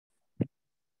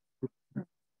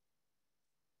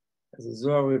As the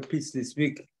Zohar repeats this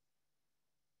week,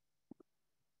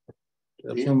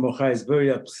 Rabbi Aderet is very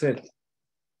upset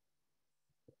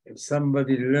if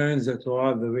somebody learns the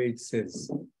Torah the way it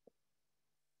says.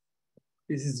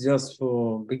 This is just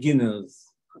for beginners.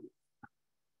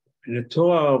 In the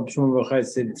Torah, Rabbi Aderet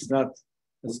said it's not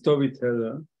a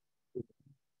storyteller,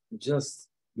 just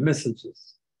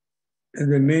messages.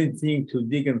 And the main thing to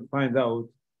dig and find out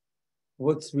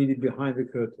what's really behind the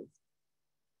curtain.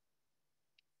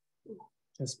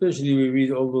 Especially we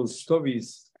read all those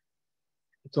stories.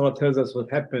 The Torah tells us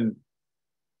what happened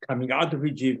coming out of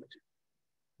Egypt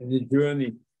and the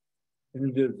journey in the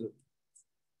desert.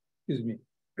 Excuse me.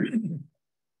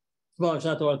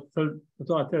 The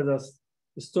Torah tells us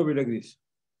a story like this.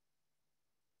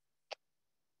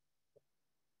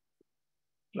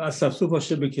 God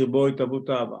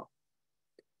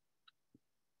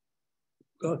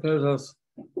tells us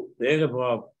the Arab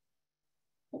Rab,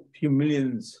 a few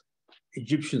millions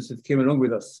Egyptians that came along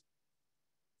with us.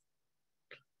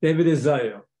 They have a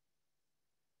desire.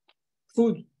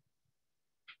 Food.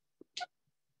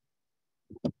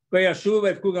 Am Israel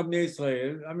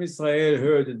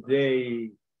heard that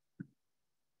they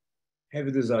have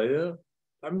a desire.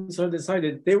 Am Israel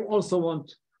decided they also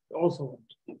want.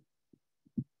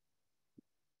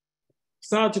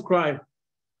 Start to cry.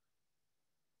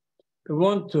 They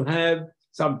want to have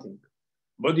something.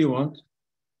 What do you want?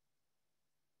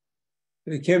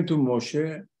 They came to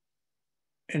Moshe,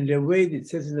 and the way it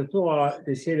says in the Torah,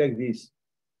 they say like this: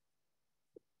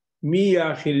 Mi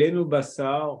yachilenu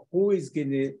basar, who is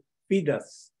going to feed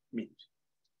us meat?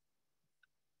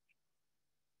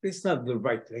 It's not the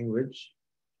right language.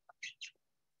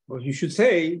 But you should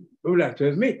say, we would like to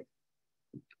have meat.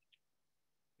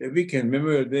 The weekend,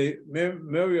 Memorial Day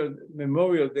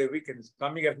weekend is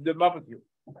coming after the barbecue.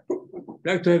 We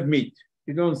like to have meat.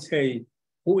 You don't say,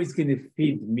 who is going to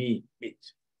feed me meat?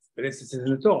 But this is in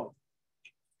the Torah.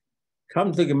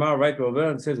 Comes the Gemara right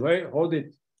over and says, wait, hold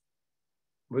it.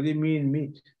 What do you mean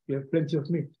meat? You have plenty of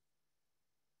meat.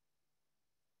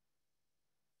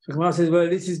 So Gemara says, well,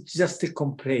 this is just a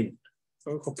complaint.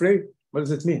 So complaint, what does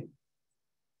it mean?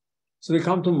 So they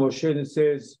come to Moshe and it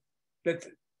says, let's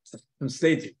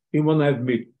translate it. You want to have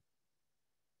meat.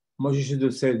 Moshe should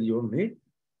have said, you want meat?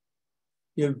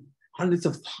 You have hundreds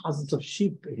of thousands of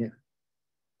sheep here.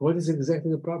 What is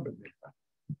exactly the problem?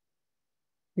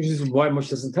 Which is why Moshe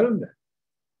doesn't tell him that.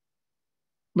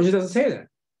 Moshe doesn't say that.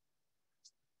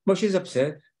 Moshe is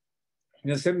upset.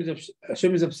 Hashem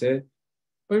is upset.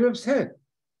 Why are you upset?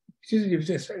 You're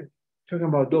talking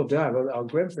about our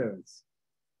grandparents.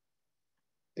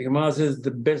 The Gemara says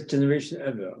the best generation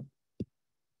ever,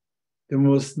 the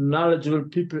most knowledgeable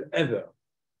people ever,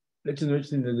 the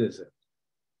generation in the desert.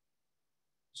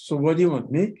 So what do you want?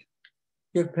 Meat?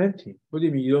 You have plenty. What do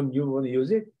you mean? You want to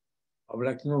use it? I would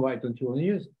like to know why don't you want to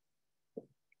use it?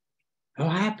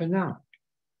 What happened now?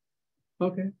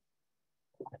 Okay.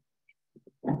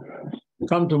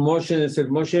 Come to Moshe and said,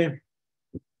 Moshe,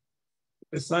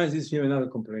 besides this, we have another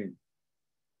complaint.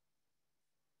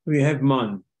 We have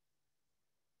man.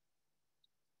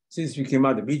 Since we came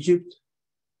out of Egypt,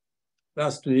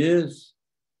 last 2 years,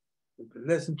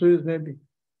 less than 2 years maybe,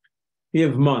 we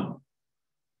have man.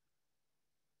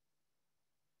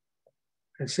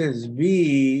 It says,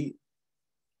 we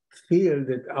feel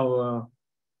that our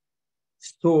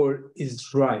store is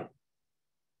dry.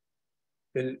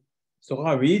 The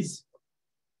Torah reads,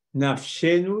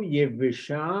 Nafshenu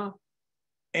yevesha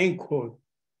enkol.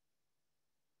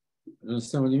 You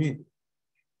understand what you mean?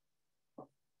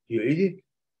 You eat it.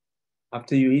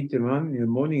 After you eat the man in the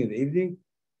morning and the evening,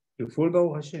 you full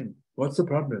Baruch Hashem. What's the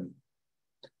problem?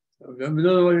 We don't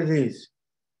know what it is.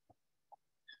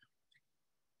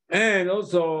 And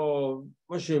also,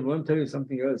 Moshe, I want to tell you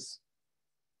something else.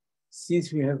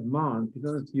 Since we have man, we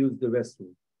don't use the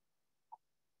restroom.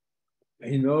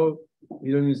 And you know,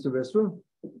 you don't use the restroom,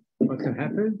 what can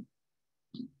happen?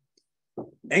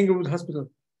 Englewood Hospital.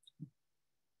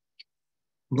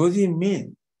 What do you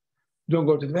mean? Don't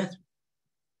go to the restroom.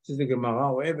 Says the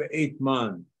Gemara, whoever ate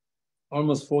man,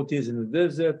 almost 40 years in the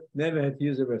desert, never had to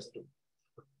use the restroom.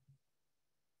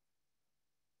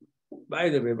 By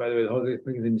the way, the whole thing is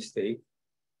making a mistake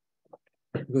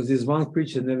because this one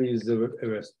creature never used the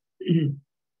restroom.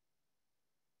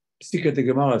 Secret the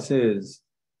Gemara says,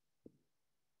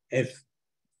 if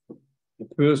a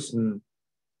person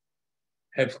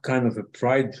have kind of a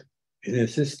pride in the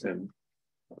system,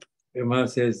 the Gemara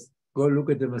says, go look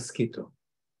at the mosquito.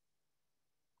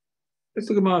 That's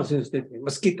the Gemara says,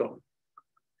 mosquito.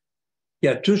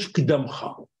 Yatush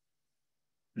k'damcha.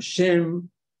 Hashem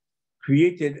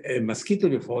created a mosquito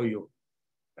before you.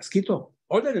 Mosquito.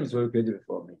 All the names were created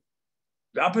before me.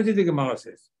 The opposite the Gemara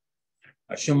says.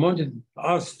 Hashem wanted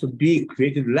us to be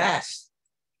created last,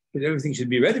 because everything should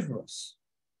be ready for us.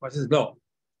 What says no?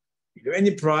 If you have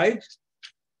any pride,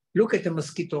 look at the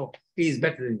mosquito. He is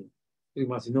better than you. You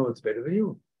must know it's better than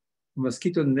you. The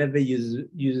mosquito never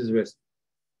uses rest.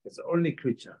 It's the only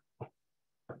creature.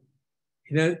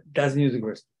 He doesn't use the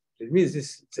rest. It means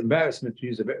it's embarrassment to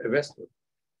use a vessel.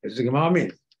 That's what the Gemara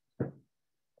means.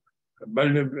 Rabbi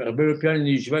Aderet in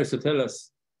the Yeshiva used to tell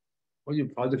us, are you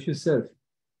proud of yourself?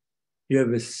 You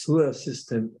have a sewer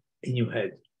system in your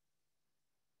head.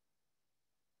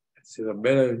 So Rabbi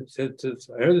Aderet said,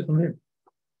 I heard it from him.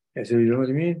 I said, you know what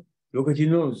I mean? Look at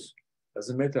your nose.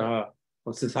 Doesn't matter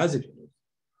what's the size of your nose.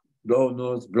 Blow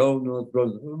nose, blow nose, blow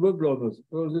nose. What blow nose?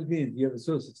 What does it mean? You have a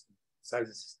sewer system, size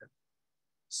system.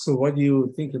 So what do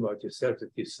you think about yourself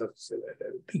that you're such a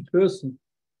big person?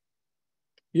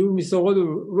 You, Mr.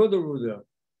 Roder.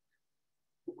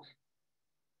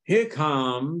 Here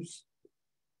comes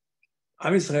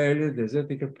Am Israel,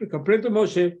 they complain to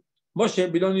Moshe.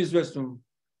 Moshe, we don't use restroom.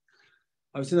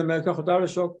 I've seen America, Chodar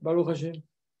Shok, Baruch Hashem.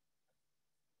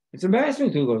 It's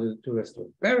embarrassing to go to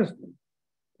restroom. Embarrassing.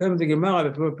 Then the Gemara,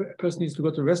 if a person needs to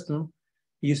go to restroom,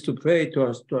 he used to pray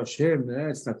to Hashem,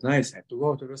 it's not nice, I have to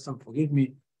go to the restroom, forgive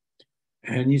me.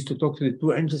 And he used to talk to the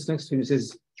two angels next to him. He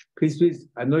says, please,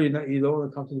 I know you don't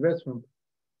want to come to the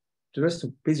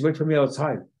restroom. Please wait for me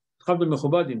outside. Not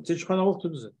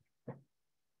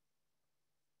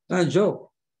a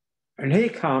joke. And they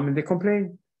come and they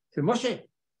complain. Say, Moshe,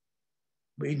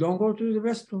 but you don't go to the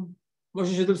restroom.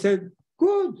 Moshe should have said,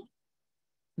 good.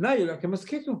 Now you're like a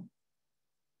mosquito.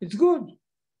 It's good.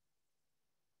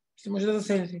 So Moshe doesn't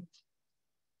say anything.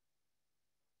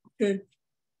 Okay.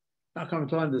 Now come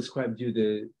to describe to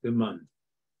you the man.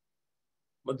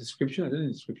 What description? I don't know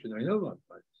description. I know about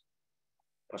it.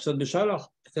 Pashat B'Shalach,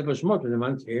 when the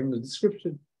man came, the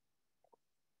description.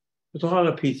 The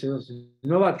Torah repeats, you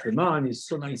know what? The man is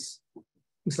so nice.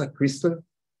 Looks like crystal.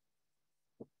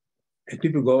 And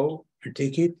people go and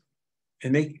take it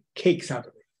and make cakes out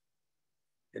of it.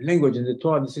 The language in the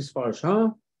Torah, this is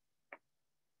parasha.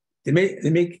 They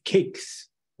make cakes.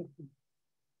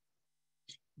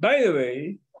 By the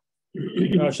way,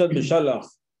 Parashat B'Shalach,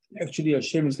 actually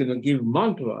Hashem is going to give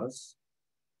man to us.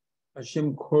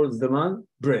 Hashem calls the man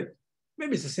bread.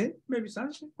 Maybe it's the same, maybe it's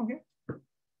not. Okay.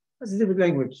 That's a different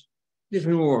language,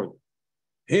 different word.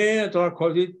 Here, Torah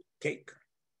called it cake.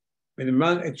 When the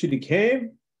man actually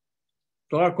came,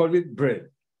 Torah called it bread.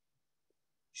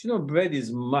 You know, bread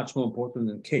is much more important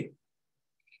than cake.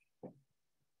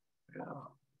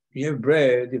 You have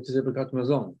bread, you have to say Birkat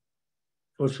Mazon.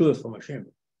 For sure, from Hashem.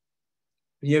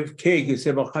 When you have cake, you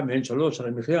say Baruch Hashem, Shalosh,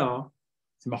 Shalom Mechia.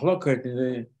 It's machloket in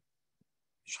the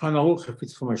Shulchan Aruch, if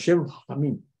it's from Hashem,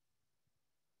 Chachamim.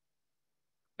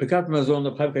 Birkat Mazon,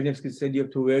 the Rabbi Kanevsky said you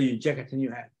have to wear your jacket and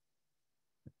your hat.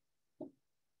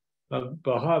 But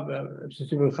Baruch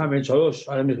Hashem, Shalosh,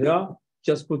 Shalom Mechia,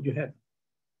 just put your hat.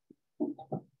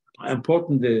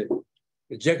 Important the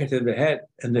jacket and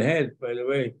the hat, by the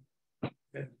way.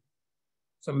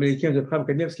 Somebody came to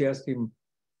Rabbi Kanevsky, asked him,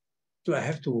 do I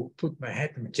have to put my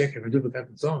hat and my jacket and do the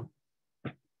cotton zone?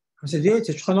 I said, yeah, it's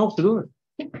a Shulchan Aruch to do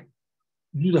it.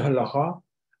 Do the halacha,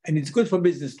 and it's good for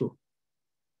business too.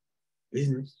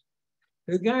 Business.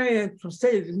 The guy from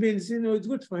state, it means, it's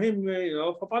good for him,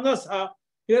 for Parnasa.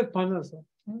 You have Parnasa.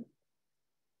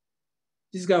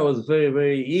 This guy was very,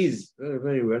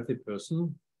 very wealthy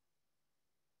person.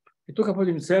 He took upon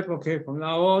himself, okay, from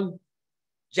now on,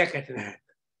 jacket and hat.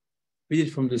 We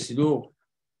did from the Siddur.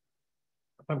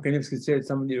 Rabbi Kanevsky said,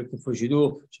 somebody looking for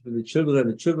Siddur, the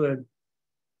children.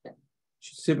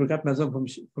 Should say Birkat Mazon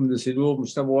from the Siddur,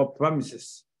 Mushtav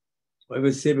promises.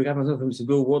 Whoever say Birkat Mazon from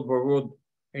Siddur, word by word,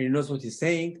 and he knows what he's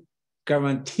saying,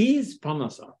 guarantees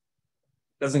Parnasa.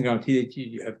 Doesn't guarantee that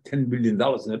you have $10 billion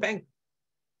in the bank.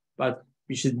 But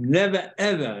you should never,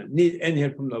 ever need any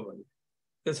help from nobody.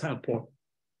 That's how important.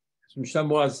 As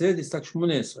Mushtav said, it's like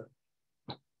Shmoneh Esrei.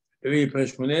 Every you pray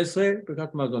Shmoneh Esrei,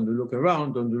 Birkat Mazon, don't look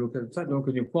around, don't look at the side, don't look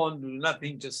at your phone, do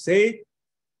nothing, just say it.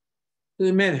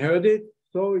 The man heard it,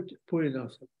 so it put it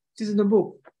out. This is in the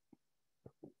book.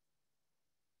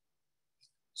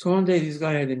 So one day this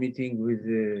guy had a meeting with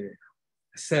a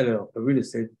seller of real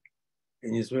estate,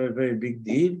 and it's a very, very big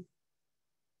deal.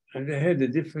 And they had a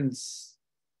difference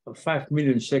of 5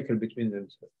 million shekel between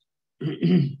themselves.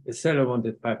 The seller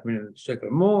wanted 5 million shekel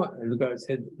more, and the guy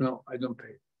said, no, I don't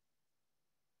pay.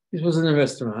 This was in a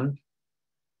restaurant.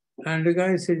 And the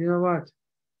guy said, you know what?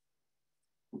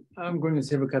 I'm going to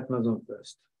say Birkat Mazon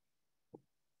first.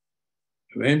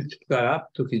 Went, got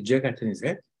up, took his jacket in his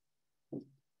head.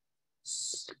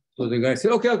 So the guy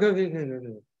said, okay.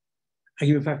 I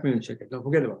give you 5 million shekels. Don't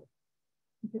forget about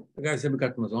it. The guy said,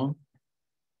 Birkat Mazon.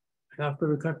 And after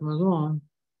Birkat Mazon,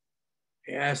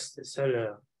 he asked the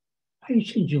seller, how you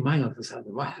change your mind all of a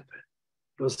sudden? What happened?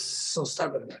 It was so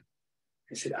stubborn.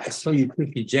 He said, I saw you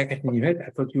put your jacket in your head.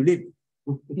 I thought you lived.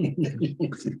 He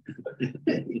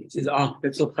says,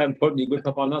 that's so important. You go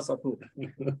to Parnasa too.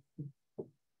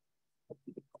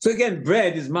 So again,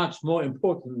 bread is much more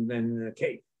important than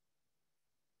cake.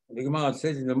 The Gemara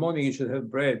says in the morning you should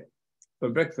have bread for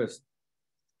breakfast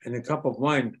and a cup of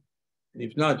wine. And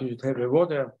if not, you should have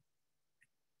water.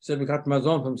 So we got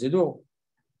mazon from Siddur.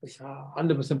 It's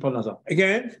 100% parnasa.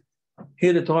 Again,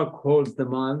 here the Torah calls the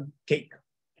man cake.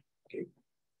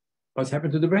 What's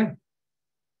happened to the bread?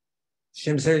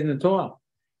 Hashem says in the Torah,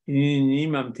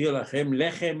 and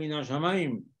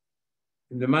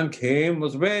the man came,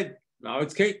 was bread. Now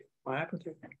it's cake. What happened to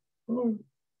it?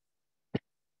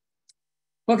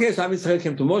 Okay, so Israel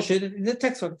came to Moshe. The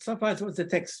text, what's the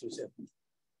text?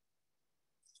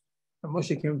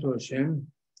 Moshe came to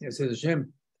Hashem. He says,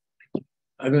 Hashem,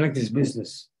 I don't like this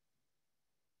business.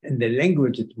 And the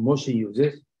language that Moshe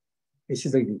uses, he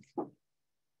says like this.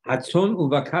 Hatzon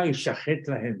uvakar yishachet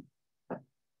lahem.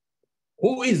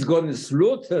 Who is going to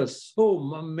slaughter so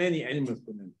many animals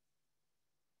for them?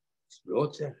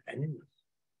 Slaughter animals.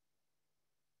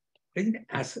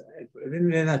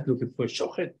 They're not looking for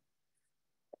shochet.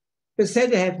 They say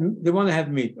they want to have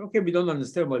meat. Okay, we don't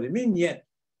understand what they mean yet.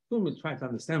 Soon we'll try to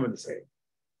understand what they say.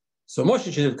 So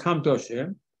Moshe should have come to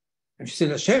Hashem, and she said,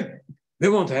 Hashem, they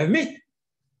want to have meat.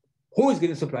 Who is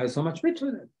going to supply so much meat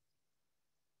for them?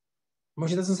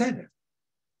 Moshe doesn't say that.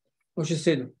 Moshe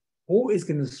said, who is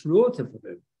going to slaughter for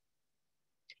them?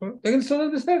 Well, they're going to slaughter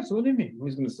themselves. So what do you mean? Who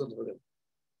is going to slaughter for them?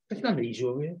 That's not the issue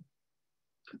over here.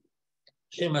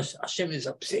 Hashem is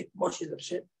upset. Moshe is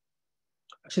upset.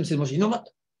 Hashem says, Moshe, you know what?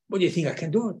 What do you think I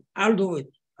can do it? I'll do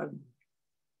it.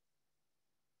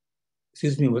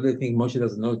 Excuse me, what do you think Moshe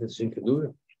doesn't know that Hashem can do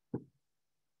it?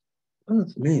 What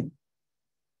does it mean?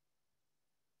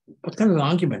 What kind of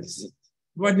argument is it?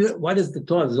 Why does the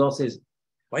Torah says,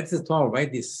 why does the Torah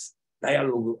write this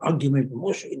dialogue, argument with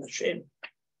Moshe in Hashem?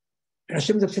 And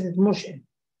Hashem is upset at Moshe.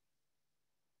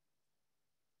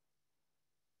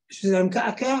 She says, I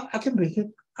can bring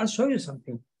it. I'll show you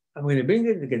something. I'm going to bring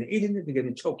it, they're going to eat it, they're going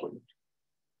to choke on it.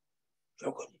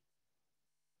 Choke on it.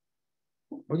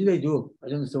 What do they do? I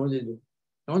don't understand what they do.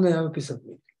 I want to have a piece of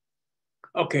meat.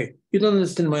 Okay, you don't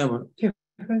understand my one. Okay,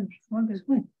 one piece of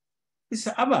meat. It's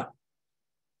Abba.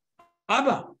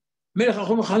 Abba. Melech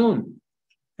HaChum Chanun.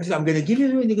 I said, I'm going to give you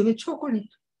it and you're going to choke on it.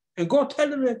 And go tell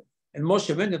them that. And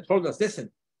Moshe went and told us,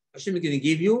 listen, Hashem is going to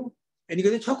give you and you're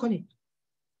going to choke on it.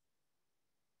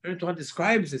 And the Torah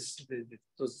describes this,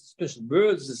 those special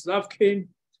birds, the slav came,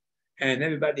 and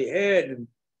everybody had and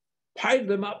piled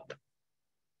them up.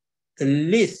 The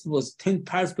list was 10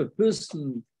 piles per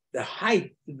person. The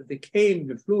height that they came,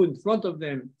 they flew in front of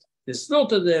them, they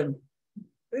slaughtered them.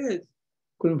 They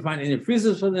couldn't find any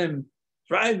freezers for them,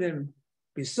 fried them,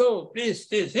 be sold, this,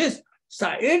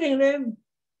 start eating them.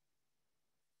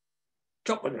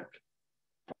 Chocolate.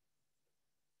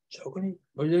 Chocolate?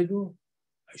 What do they do?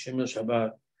 Hashem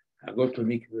Shabbat. I go to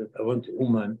mikveh, I want a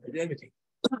woman, I do everything.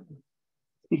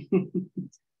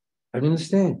 I don't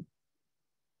understand.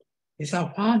 It's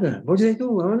our father. What do they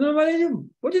do? I don't know what they do.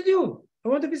 What do you do? I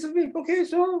want a piece of meat. Okay,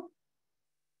 so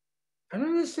I don't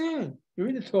understand. You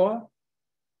read the Torah.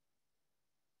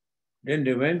 Then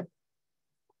they went,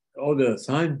 all the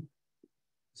sign.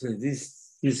 So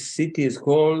this city is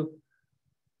called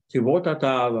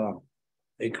Behaalotecha,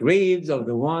 the graves of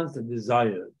the ones that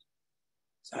desired.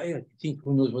 Desire. You think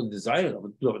who knows what desire?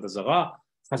 What the Zara?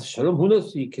 Shalom, who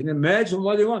knows? You can imagine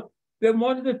what they want. They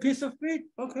wanted a piece of meat.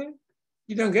 Okay.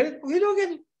 You don't get it? Okay, you don't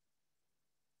get it.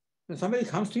 When somebody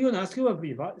comes to you and asks you,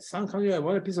 son comes to you, I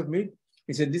want a piece of meat.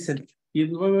 He said, listen,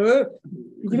 I'm going to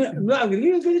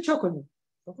give you a chocolate.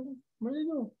 What do you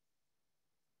do?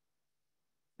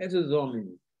 That's what Zohar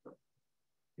means.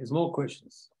 There's more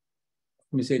questions.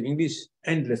 Let me say in English,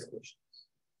 endless questions.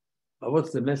 But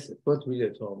what's the message? What will you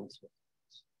tell us?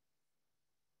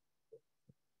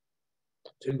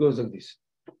 So it goes like this.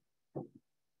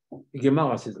 The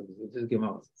Gemara says like this.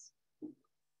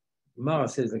 Gemara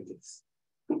says like this.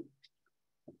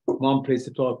 One place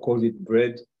the Torah calls it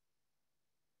bread,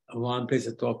 and one place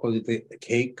the Torah calls it a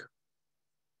cake.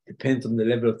 Depends on the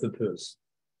level of the person.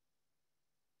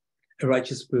 A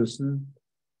righteous person,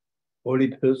 holy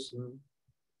person,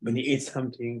 when he eats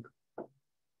something,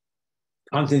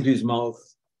 comes into his mouth,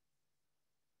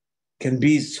 can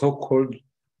be so-called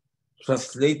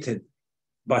translated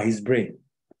by his brain.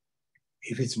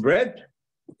 If it's bread,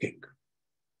 cake.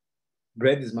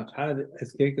 Bread is much higher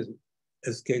as cake.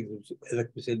 as like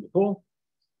we said before,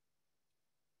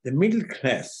 the middle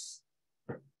class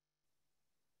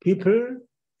people,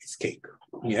 it's cake.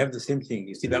 You have the same thing.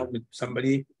 You sit down with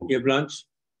somebody, you have lunch,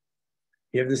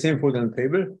 you have the same food on the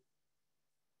table.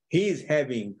 He is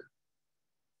having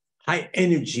high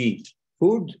energy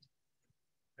food,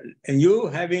 and you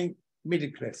having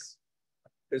middle class.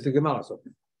 There's the Gemara. So,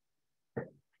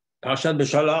 Parashat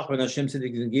Beshalach, when Hashem said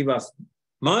He can give us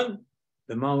man,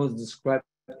 the man was described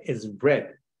as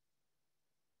bread.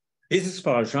 This is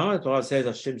Parashat. The Torah says,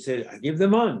 Hashem said, I give the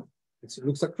man. It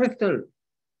looks like crystal.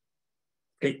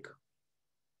 Cake.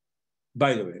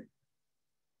 By the way,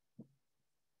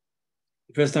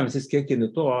 the first time it says cake in the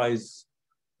Torah is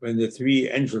when the three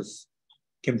angels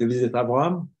came to visit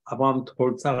Abraham. Abraham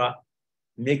told Sarah,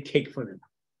 make cake for them.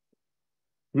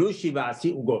 The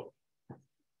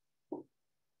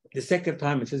second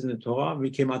time it says in the Torah, we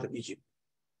came out of Egypt.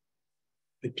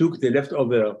 We took the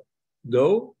leftover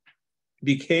dough,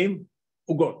 became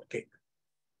ugot, cake.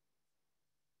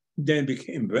 Then it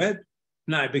became bread.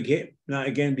 Now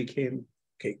again became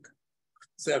cake.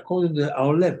 So according to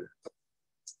our level.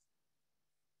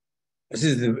 This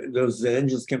is those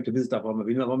angels came to visit Abraham.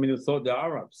 Abraham thought they're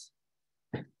Arabs.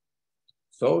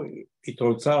 So he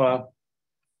told Sarah,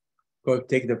 go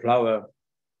take the flour.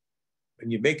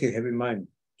 When you bake it, have in mind,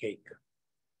 cake.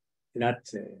 Not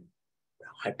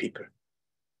high people.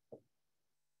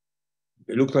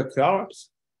 They look like the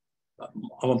Arabs.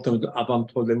 Abraham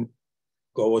told them,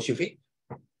 go wash your feet.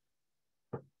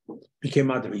 We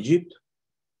came out of Egypt.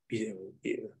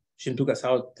 Hashem took us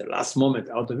out the last moment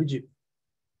out of Egypt.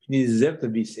 We deserve to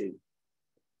be saved.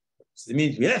 So it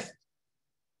means we left.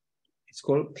 It's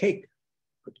called cake.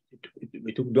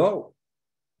 We took dough.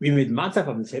 We made matzah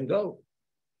from the same dough.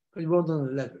 But we weren't on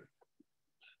the level.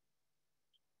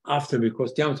 After we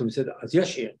crossed down, so we said, as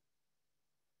Yashir.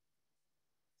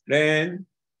 Then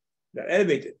they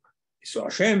elevated. We saw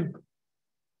Hashem.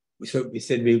 We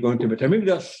said we're going to Beit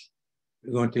HaMikdash.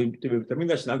 We're going to Beit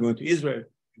HaMikdash, now going to Israel.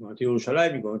 We're going to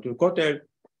Yerushalayim, we're going to Kotel. I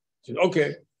said,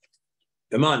 okay.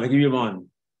 The man, I give you man.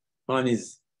 Man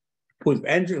is full of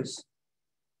angels.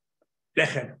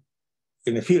 Lechem.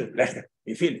 You're going to feel it, lechem.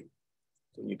 You feel it.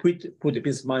 So when you put a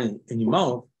piece of man in your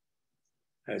mouth,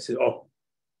 I said, oh,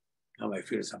 now I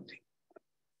feel something.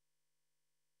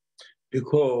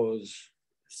 Because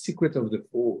the secret of the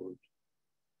food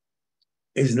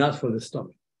is not for the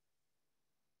stomach.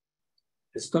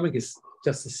 The stomach is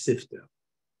just a sifter.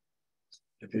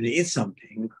 If you eat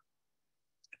something,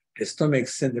 the stomach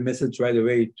sends a message right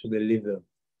away to the liver.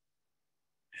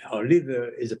 Our liver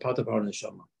is a part of our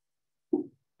neshama.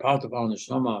 Part of our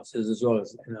neshama says as well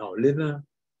as in our liver,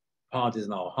 part is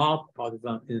in our heart, part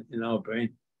is in our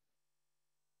brain.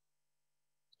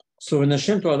 So when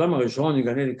Hashem told Adam HaRishon,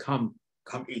 you're going to come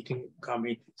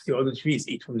eat. See all the trees,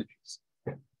 eat from the trees.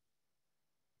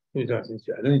 I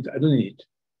don't eat.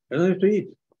 I don't have to eat.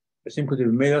 Hashem could have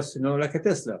made us, like a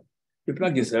Tesla. You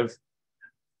plug yourself,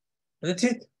 and that's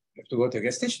it. You have to go to a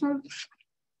gas station.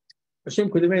 Hashem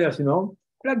could have made us,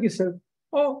 plug yourself.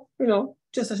 Oh,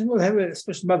 just Hashem will have a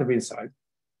special battery inside.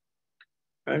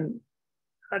 And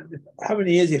how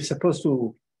many years you're supposed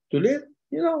to live?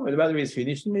 When the battery is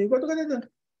finished, you go to Canada.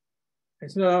 I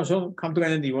said, Hashem, come to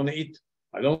Canada, you want to eat?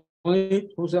 I don't want to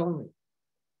eat. Who's telling me?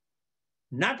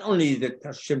 Not only that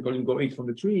Hashem told him go eat from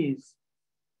the trees,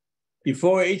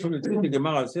 before I ate from the trees, the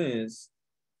Gemara says,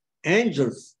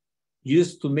 angels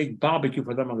used to make barbecue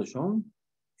for Adam HaRishon,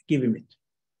 give him it.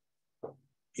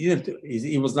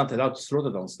 He was not allowed to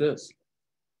slaughter downstairs.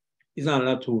 He's not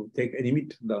allowed to take any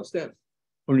meat downstairs.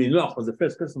 Only Noach was the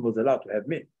first person who was allowed to have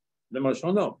meat. Adam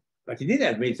HaRishon, no. But he did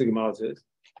have meat, the Gemara says.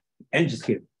 Angels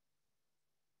came.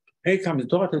 Here comes the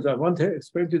Torah tells I want to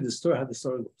explain to you the story, how the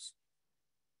story goes.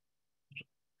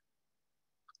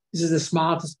 This is the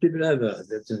smartest people ever,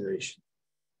 that generation.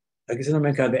 Like I said,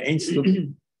 America, the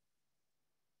ancient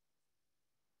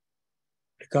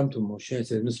they come to Moshe and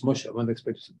say, Mr. Moshe, I want to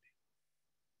explain something.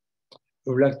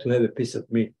 We would like to have a piece of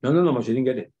meat. No, Moshe, didn't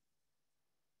get it.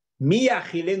 Mi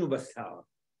achilenu basar.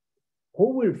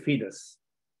 Who will feed us?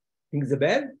 Think it's a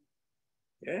bed?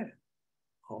 Yeah.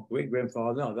 Our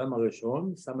great-grandfather, Adam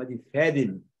HaRishon, somebody fed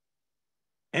him.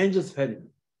 Angels fed him.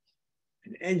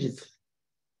 And angels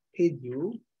feed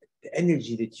you. The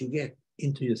energy that you get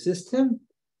into your system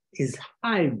is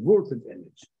high voltage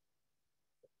energy.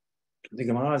 The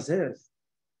Gemara says,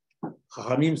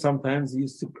 Chachamim sometimes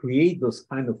used to create those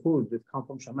kind of food that come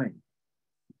from Shamayim.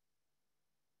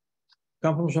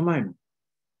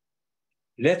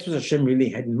 That's what Hashem really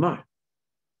had in mind.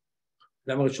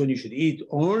 Adam HaRishon, you should eat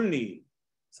only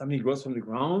something grows from the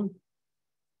ground.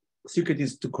 The secret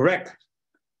is to correct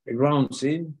the ground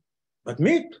sin But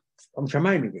meat from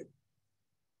Shamayim again.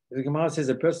 The Gemara says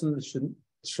a person should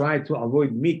try to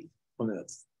avoid meat on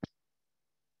earth.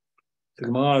 The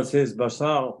Gemara says,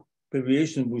 Basar,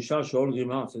 previation, Bushar, Sheol,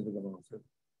 Gemara, says the Gemara.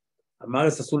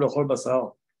 Amaris Asul Lechol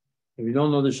Basar. If you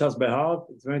don't know the Shas by heart,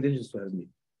 it's very dangerous to have meat.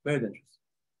 Very dangerous.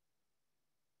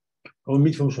 Or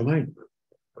meat from Shamayim.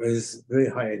 It's very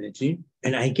high energy.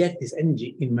 And I get this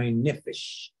energy in my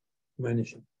nefesh.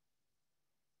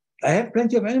 I have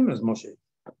plenty of animals, Moshe.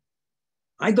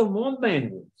 I don't want my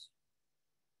animals.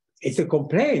 It's a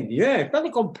complaint. Yeah, it's not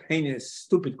a complaint, it's a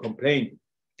stupid complaint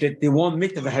that they want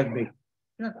meat if I have meat.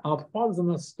 Our fathers are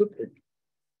not stupid.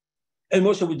 And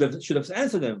Moshe should have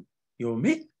answered them. You want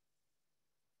meat?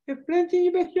 You have plenty in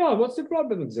your backyard. What's the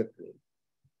problem exactly?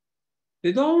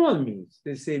 They don't want meat.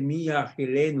 They say, Miya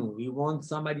Chilenu. We want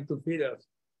somebody to feed us.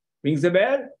 Rings the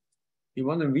bell. You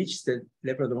want to reach the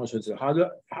level of the Moshe. So how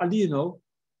do you know?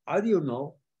 How do you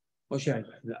know? Moshe,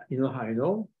 you know how I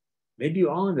know? Maybe you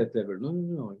are on that level.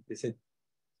 No. They said,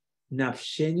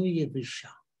 Nafshenu Yevisha.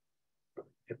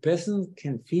 A person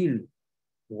can feel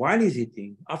while he's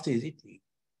eating, after he's eating,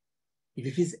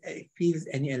 if he feels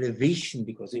any elevation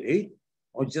because he ate,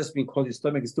 or just because his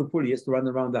stomach is too full, he has to run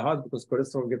around the house because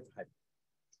cholesterol gets high.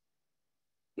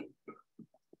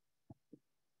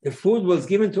 The food was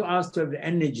given to us to have the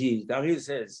energy. Dari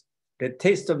says, the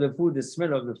taste of the food, the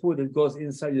smell of the food that goes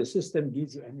inside your system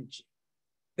gives you energy.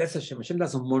 That's Hashem. Hashem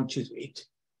doesn't want you to eat.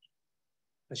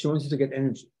 Hashem wants you to get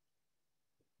energy.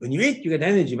 When you eat, you get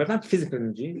energy, but not physical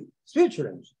energy, spiritual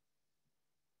energy.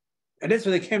 And that's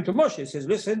when they came to Moshe. He says,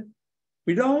 listen,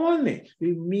 we don't want meat.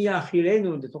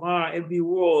 The Torah, every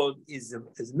word is a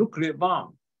nuclear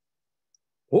bomb.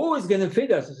 Who is going to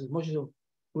feed us? He says, Moshe,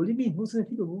 what do you mean? Who's going to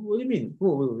feed us? What do you mean?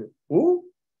 Who?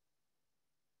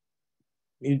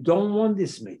 You don't want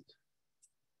this meat.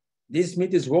 This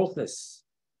meat is worthless.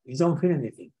 You don't feel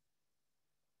anything.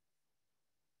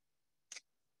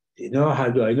 You know, how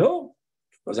do I know?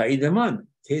 Because I eat the man.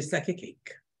 Tastes like a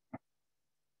cake.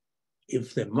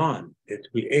 If the man that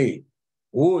we ate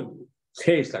would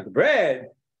taste like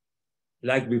bread,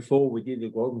 like before we did the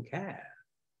golden calf,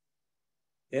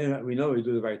 then we know we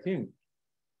do the right thing.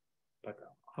 But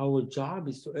our job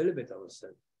is to elevate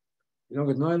ourselves. We don't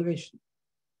get no elevation.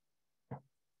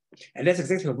 And that's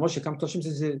exactly what Moshe comes to Hashem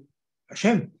and says,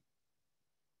 Hashem,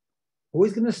 who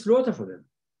is going to slaughter for them?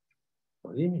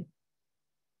 What do you mean?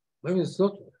 Why will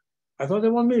slaughter? I thought they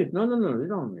want meat. No, they don't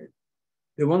want meat.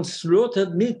 They want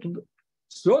slaughtered meat.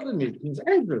 Slaughtered meat means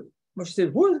angel. Moshe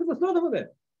said, who is going to slaughter for them?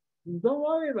 Don't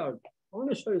worry about it. I want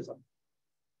to show you something.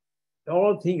 The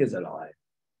whole thing is a lie.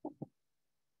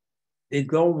 They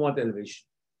don't want elevation.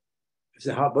 You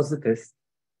say, what's the test?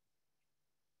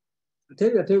 I'll tell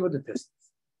you what the test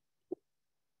is.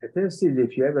 The test is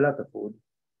if you have a lot of food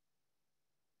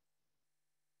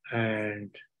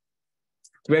and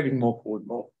you're having more food,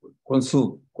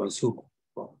 consume.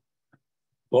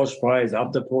 Posh prize,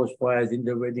 after posh prize, in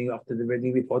the wedding, after the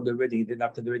wedding, before the wedding, then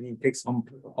after the wedding, take some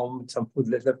food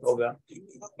left over.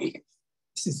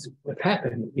 This is what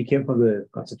happened. We came from the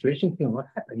concentration camp. What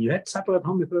happened? You had supper at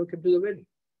home before you came to the wedding,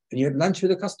 and you had lunch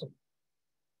with the customer.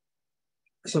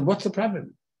 So what's the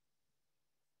problem?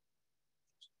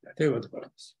 I'll tell you what the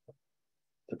problem is.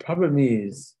 The problem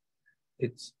is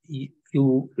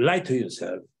you lie to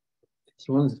yourself.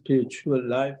 You want spiritual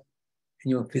life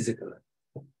and your physical life.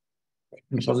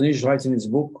 And Chazon writes in his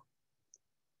book,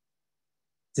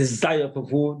 desire for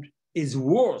food is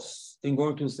worse than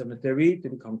going to a cemetery to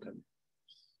become Tamid.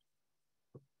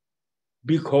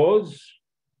 Because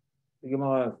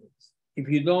if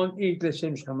you don't eat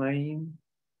L'Shem Shamayim,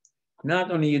 not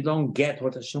only you don't get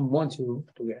what Hashem wants you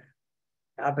to get,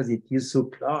 the opposite, you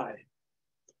supply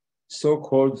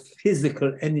so-called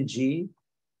physical energy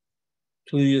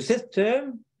to your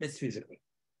system that's physical.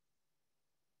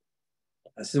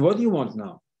 I said, what do you want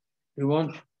now? We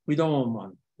don't want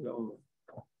one. We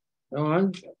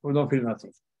don't feel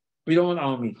nothing. We don't want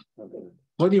our meat.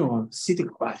 What do you want? Sit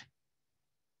quiet.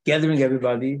 Gathering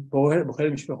everybody.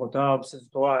 Everybody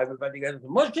gathering.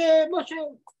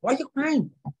 Moshe, why are you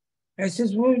crying? I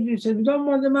says, well, you said, we don't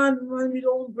want the man, we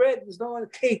don't want bread, we don't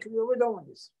want cake, we don't want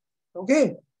this.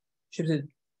 Okay. She said,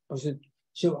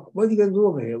 what are you going to do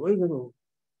over here? What are you going to do?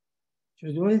 She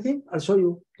said, do anything? I'll show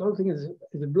you. The whole thing is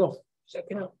a bluff. Check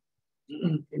it out.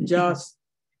 Just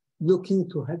looking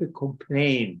to have a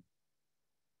complaint.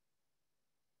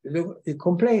 They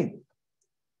complain.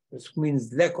 This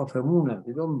means lack of emunah.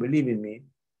 They don't believe in me.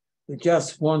 They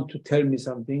just want to tell me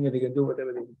something and they can do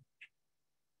whatever they want.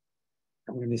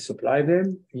 I'm going to supply them,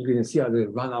 and you're going to see how they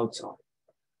run outside.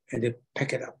 And they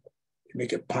pack it up. They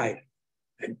make a pile.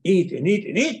 And eat. And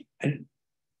if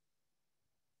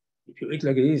If you eat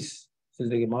like this, says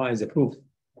the Gemara is a proof.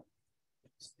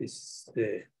 This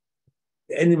the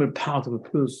animal part of a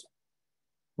person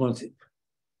wants it.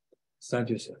 Start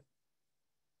yourself.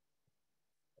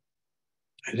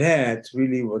 And that's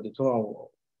really what the Torah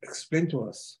explained to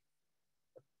us.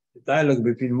 The dialogue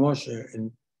between Moshe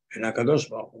and HaKadosh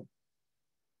Baruch Hu.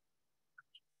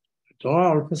 The Torah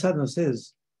all of a sudden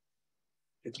says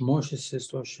that Moshe says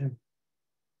to Hashem,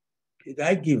 did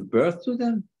I give birth to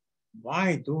them?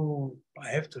 Why do I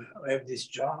have to have this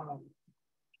job?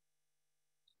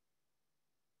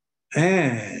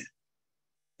 And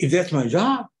if that's my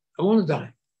job, I want to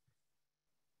die.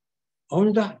 I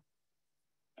want to die.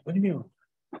 What do you mean?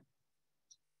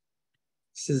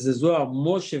 Says the Zohar,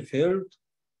 Moshe felt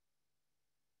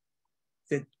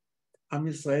that Am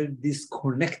Yisrael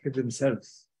disconnected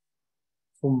themselves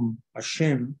from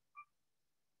Hashem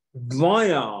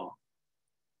via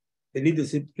the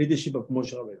leadership of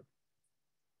Moshe Rabbeinu.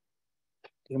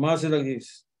 The Gemara says like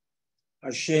this: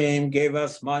 Hashem gave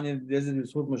us money in the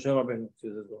desert with Moshe Rabbeinu.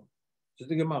 Says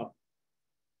the Gemara.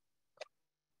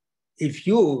 If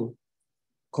you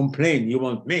complain, you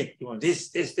want meat, you want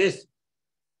this,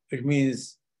 it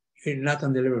means you're not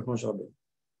on the level of Moshe Rabbeinu.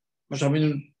 Moshe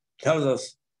Rabbeinu tells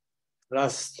us,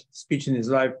 last speech in his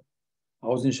life, I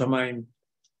was in Shamayim,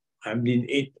 I didn't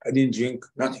eat, I didn't drink,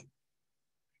 nothing.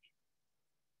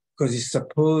 Because he's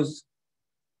supposed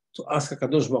to ask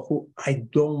HaKadosh Baruch Hu, I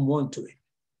don't want to eat.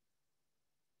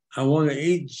 I want to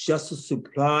eat just to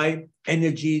supply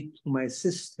energy to my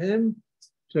system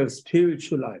to have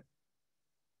spiritual life.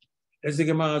 As the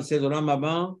Gemara says, Olam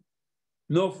Haba,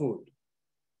 no food.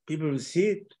 People will see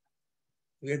it,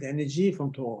 get energy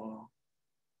from Torah.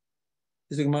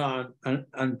 As the Gemara,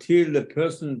 until the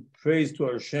person prays to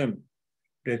Hashem,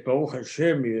 that Baruch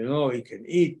Hashem, he can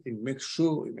eat, he makes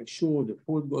sure the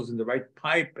food goes in the right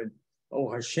pipe, and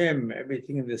Baruch Hashem,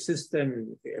 everything in the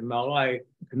system, the MRI,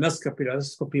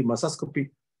 colonoscopy, masoscopy.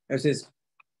 I says,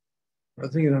 I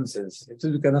think it's nonsense. If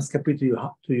you do colonoscopy to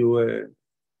your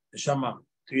neshama,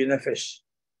 to your nefesh,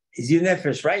 is your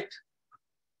nefesh, right?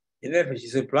 Your nefesh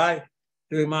is reply.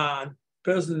 The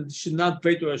person should not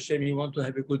pray to Hashem, he wants to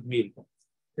have a good meal.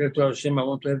 Pray to Hashem, I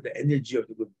want to have the energy of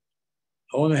the good meal.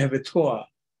 I want to have a Torah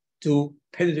to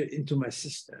penetrate into my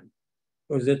system.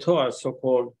 Because the Torah,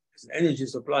 so-called, is an energy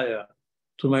supplier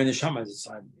to my neshama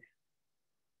inside me.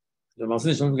 The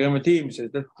Master Shem Gramatim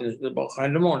says that the Baruch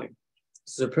in the morning.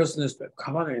 So the person is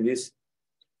come on in this.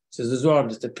 Says the Zohar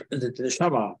that the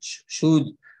neshama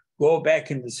should go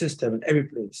back in the system in every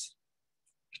place.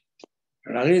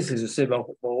 And Ari says, you say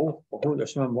Baruch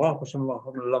Hashem Baruch Hashem Baruch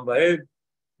Olam Va'ed.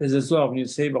 There's a Zohar when you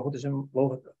say Baruch Hashem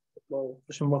Baruch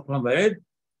Hashem Baruch Olam Va'ed.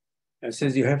 And it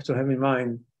says you have to have in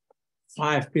mind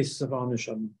 5 pieces of our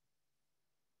neshama.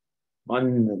 One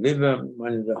in the liver,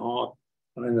 one in the heart,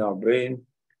 one in our brain,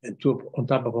 and 2 on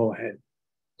top of our head.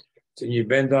 So when you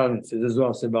bend down, it says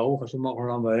Baruch Hashem Baruch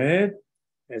Olam Va'ed.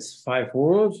 It's 5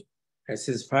 words. It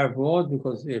says 5 words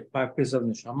because there are 5 pieces of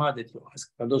neshama that you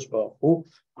ask Kadosh Baruch Hu,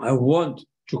 I want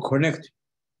to connect.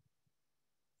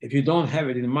 If you don't have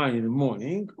it in mind in the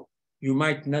morning, you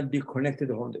might not be connected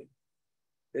the whole day.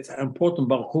 That's an important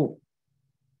Baruch Hu.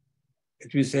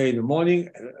 It will say in the morning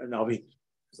and Arvit.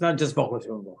 It's not just Baruch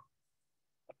Hu.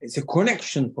 It's a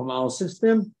connection from our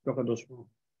system to Kadosh Baruch Hu.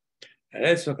 And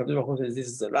that's what Kadosh Baruch Hu says, this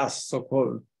is the last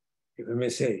so-called, if I may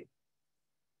say,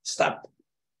 stop.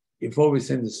 Before we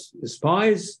send the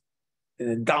spies and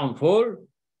then downfall,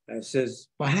 and it says,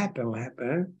 what happened? What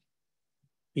happened?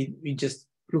 We just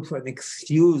look for an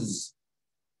excuse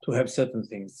to have certain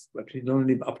things, but we don't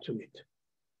live up to it.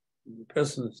 The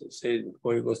person says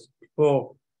before he goes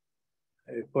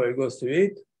to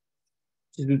eat,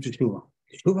 just do teshuva.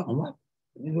 Teshuva on what?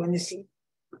 You want to see?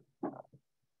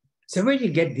 So where do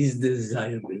you get these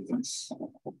desirables?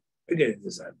 Where do you get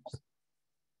desires?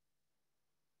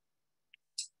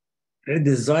 The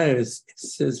desires, it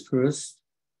says first,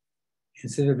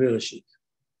 instead of Bereshit.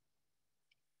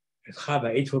 If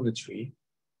Chava ate from the tree,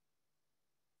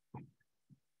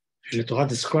 and the Torah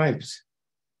describes,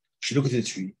 she looked at the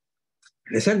tree,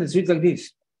 and the sentence reads like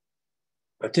this.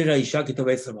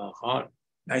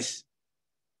 Nice.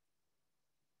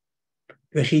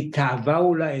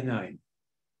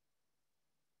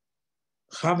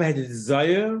 Chava had a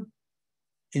desire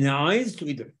in her eyes to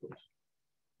eat the fruit.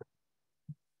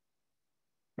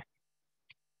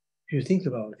 If you think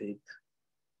about it,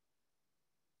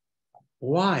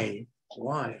 why,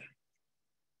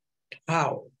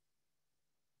 how?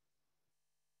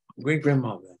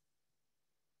 Great-grandmother,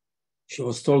 she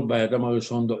was told by Adam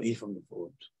HaRishon, don't eat from the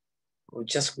fruit. Or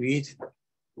just created.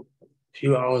 A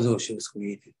few hours ago, she was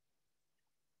created.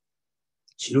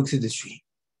 She looks at the tree.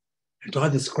 And Torah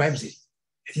describes it.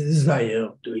 It's a desire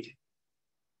to eat it.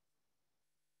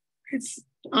 It's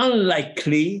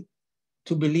unlikely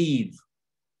to believe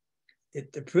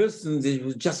that the person that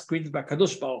was just created by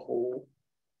Kadosh Baruch Hu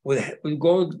will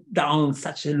go down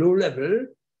such a low level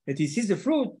that he sees the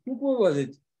fruit. What was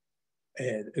it?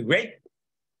 A grape?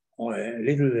 Or a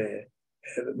little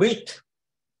wheat?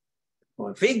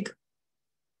 Or a fig?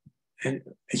 And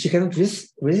she cannot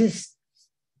resist.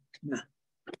 No.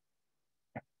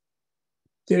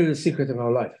 Tell you the secret of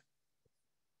our life.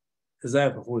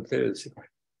 Desire for food, tell you the secret.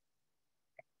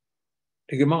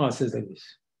 The Gemara says like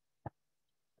this.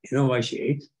 You know why she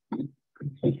ate?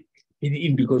 She didn't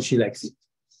eat because she likes it.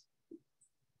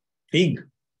 Fig.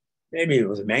 Maybe it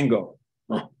was a mango.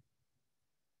 Or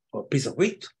a piece of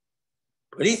wheat.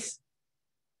 But it's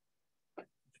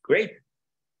great.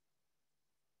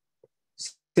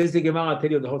 Says the Gemara, I'll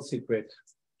tell you the whole secret.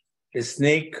 The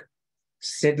snake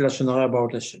said Lashon Hara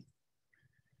about Hashem.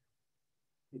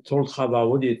 He told Chava,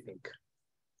 what do you think?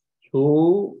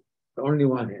 You, the only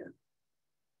one here.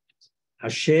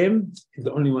 Hashem is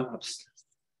the only one upstairs.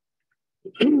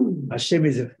 Hashem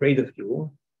is afraid of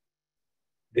you,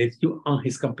 that you are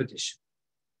his competition.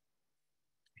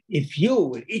 If you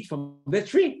will eat from the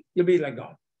tree, you'll be like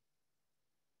God.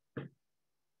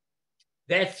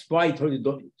 That's why he told you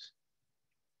don't eat.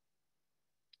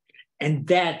 And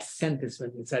that sentence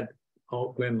went inside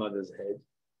our grandmother's head.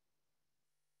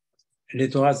 And the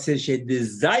Torah says she had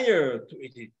desire to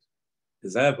eat it.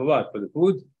 Desire for what? For the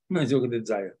food? No, she look at the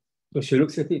desire. So she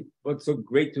looks at it. What's so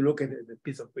great to look at the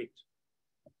piece of wheat?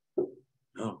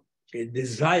 No, she had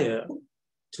desire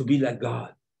to be like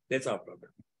God. That's our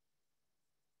problem.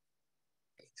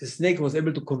 The snake was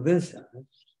able to convince her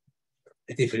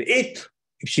that if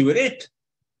she will eat,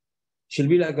 she'll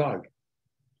be like God.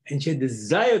 And she had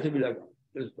desire to be like God.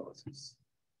 That's the process.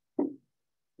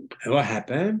 And what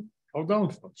happened? Hold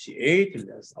on. She ate, and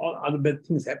there's all other bad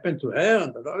things happened to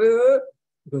her,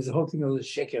 because the whole thing was a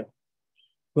shaker.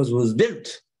 Because it was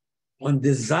built on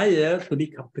desire to be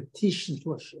competition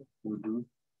to Hashem. Mm-hmm.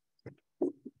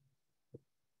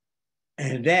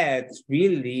 And that's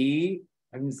really,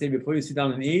 I can say, before you sit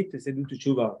down and eat, they say, do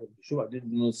teshuvah. Teshuvah, I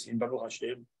didn't know sin, Baruch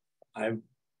Hashem. I'm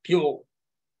pure.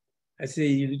 I say,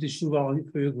 you do teshuvah only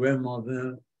for your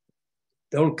grandmother.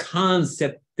 The whole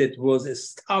concept that was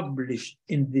established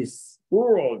in this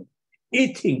world,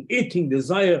 eating,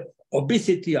 desire,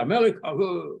 obesity, America.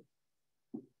 Oh,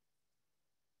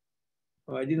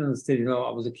 I didn't understand,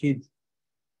 I was a kid.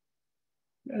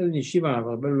 I was in yeshiva,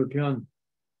 I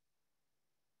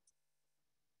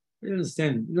didn't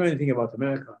understand, know anything about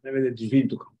America. Never had a dream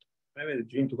to come. Never had a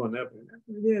dream to go on airplane. I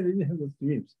didn't have those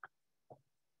dreams.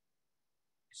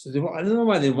 So I don't know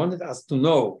why they wanted us to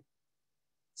know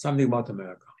something about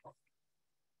America.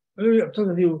 I'm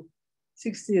talking to you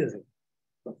 60 years ago.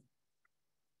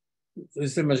 So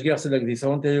this Mashgiach said like this, I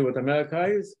want to tell you what America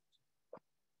is.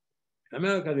 In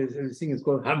America, there's everything is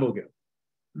called hamburger.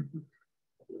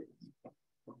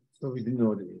 So we didn't know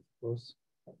what it is, of course.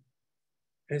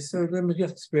 And so let me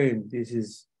just explain. This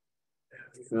is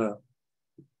a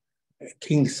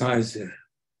king-size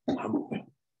hamburger.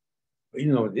 We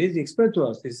didn't know what it is. He explained to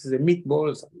us, this is a meatball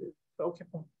or something. Okay,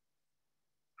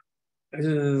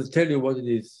 I'll tell you what it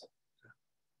is.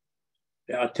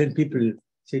 There are 10 people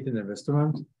sitting in a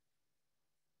restaurant,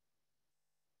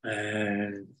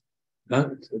 and they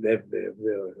have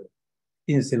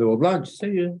instead of lunch,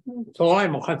 say,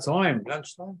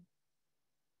 lunchtime.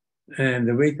 And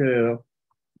the waiter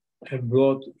had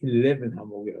brought 11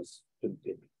 hamburgers to the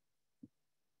table.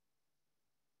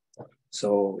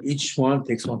 So each one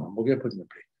takes one hamburger, put in the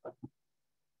plate.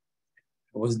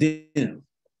 It was dinner. It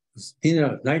was dinner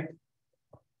at night.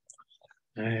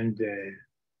 And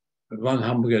one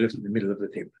hamburger left in the middle of the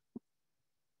table.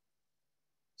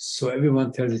 So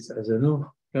everyone tells each other,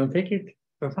 no, don't take it.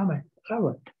 I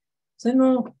say,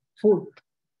 no, food.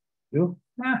 You?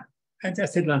 I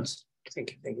just had lunch.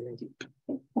 Thank you.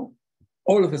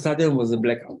 All of a sudden was a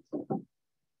blackout.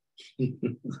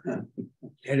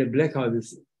 Had a blackout,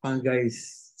 this one guy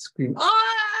screamed,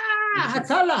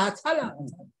 Hatzalah.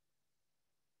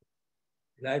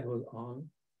 Light was on.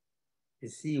 You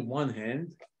see one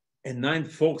hand and 9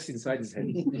 forks inside his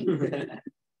hand.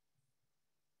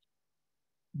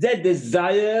 That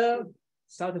desire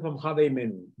started from Chava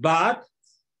Imenu, but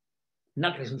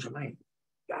not L'Shem Shamayim.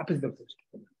 The opposite of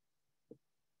L'Shem.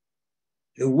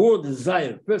 The word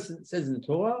desire, person says in the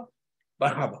Torah,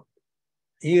 but Chava.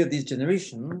 Here, this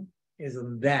generation is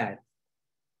on that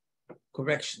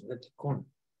correction, that corner.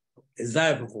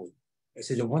 Desire for food. I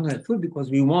said, I want to have food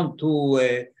because we want to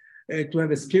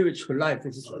have a spiritual life.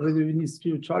 We need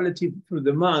spirituality through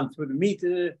the man, through the meat.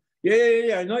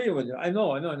 Yeah. I know you would. I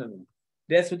know.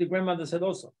 That's what the grandmother said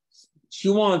also. She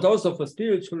wants also for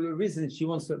spiritual reasons. She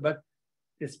wants to, but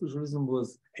the spiritual reason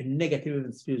was a negative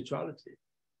in spirituality.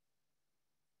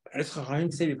 As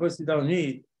Chachamim say, before sit down and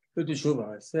eat, do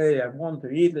teshuva. I say, I want to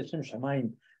eat l'shem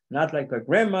shamayim, not like a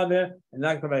grandmother and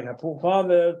not like a poor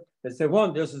father. They say, I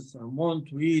want to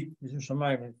eat l'shem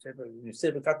shamayim. You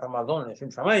say, b'kat hamazon l'shem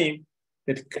shamayim,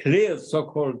 that clears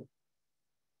so-called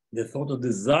the thought of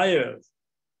desires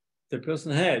the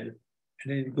person had, and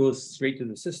then it goes straight to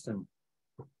the system.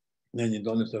 Then you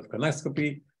don't have to have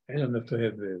colonoscopy, and you don't have to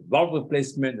have a valve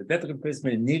replacement, a debt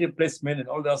replacement, a knee replacement, and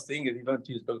all those things. And you don't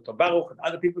use Dr. Baruch and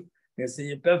other people. They say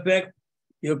you're perfect,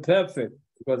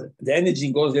 because the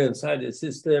energy goes there inside the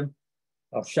system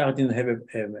of Shach didn't have a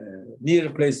knee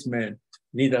replacement,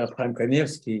 neither of Chaim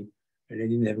Kanievsky, and they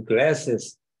didn't have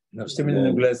glasses, and Stimmen didn't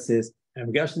have glasses,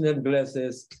 and Gershon didn't have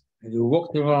glasses. And you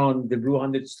walked around, they blew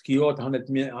 100 skiot,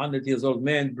 100 years old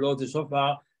man, blow the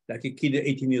shofar like a kid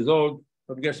 18 years old.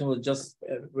 But Gershon was just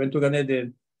went to Gan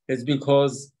Eden. It's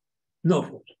because no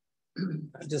food.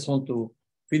 I just want to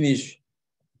finish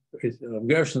with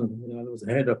Gershon. I was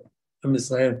the head of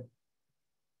Israel.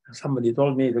 Somebody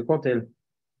told me the Kotel. You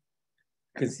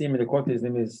can see him in the Kotel. His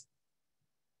name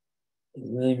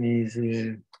is.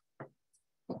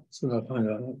 Soon I'll find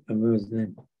out. I remember his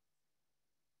name.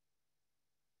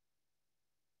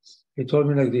 He told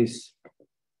me like this,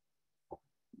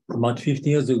 about 50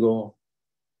 years ago,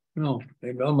 no,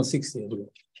 maybe almost 60 years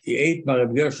ago, he ate by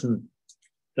Rabbi Gershon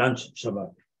lunch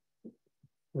Shabbat.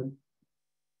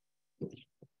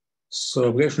 So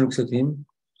Rabbi Gershon looks at him, and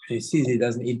he sees he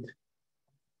doesn't eat.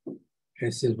 And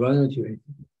he says, why don't you eat?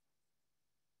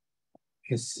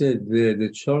 He said, the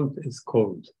child is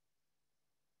cold.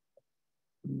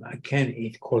 I can't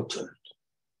eat cold child.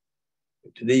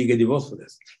 Today you get divorced for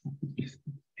this.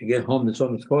 You get home, the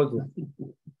child is cold.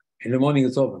 In the morning,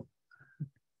 it's over.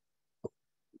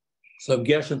 So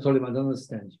Gershon told him, I don't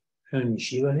understand. You learn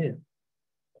yeshiva here.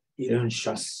 You learn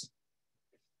shas.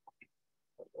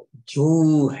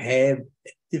 You have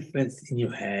a difference in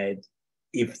your head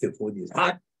if the food is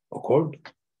hot or cold.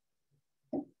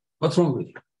 What's wrong with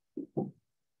you?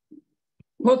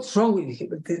 What's wrong with you?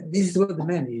 This is what the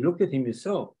man, he looked at him, he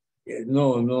saw.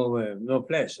 No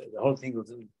flesh. The whole thing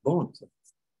was bones.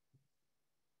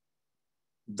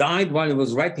 Died while he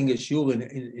was writing a shiur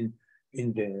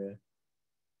in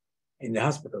the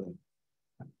hospital.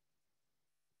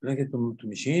 Connected to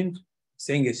machine,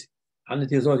 saying it's 100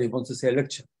 years old, he wants to say a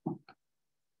lecture.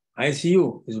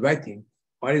 ICU is writing.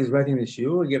 While he's writing the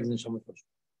shiur, he gives the neshama for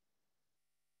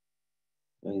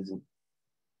amazing.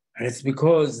 And it's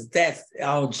because that's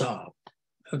our job.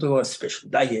 We have to go a special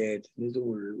diet, we have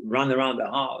to run around the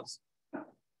house.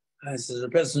 And so the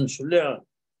person should learn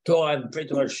Torah and pray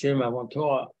to Hashem. I want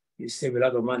Torah. You save a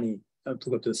lot of money. You don't have to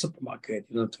go to the supermarket.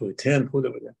 You don't have to return food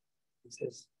over there. He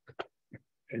says,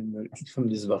 and we'll eat from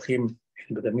this Derachim.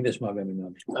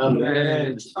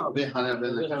 Amen.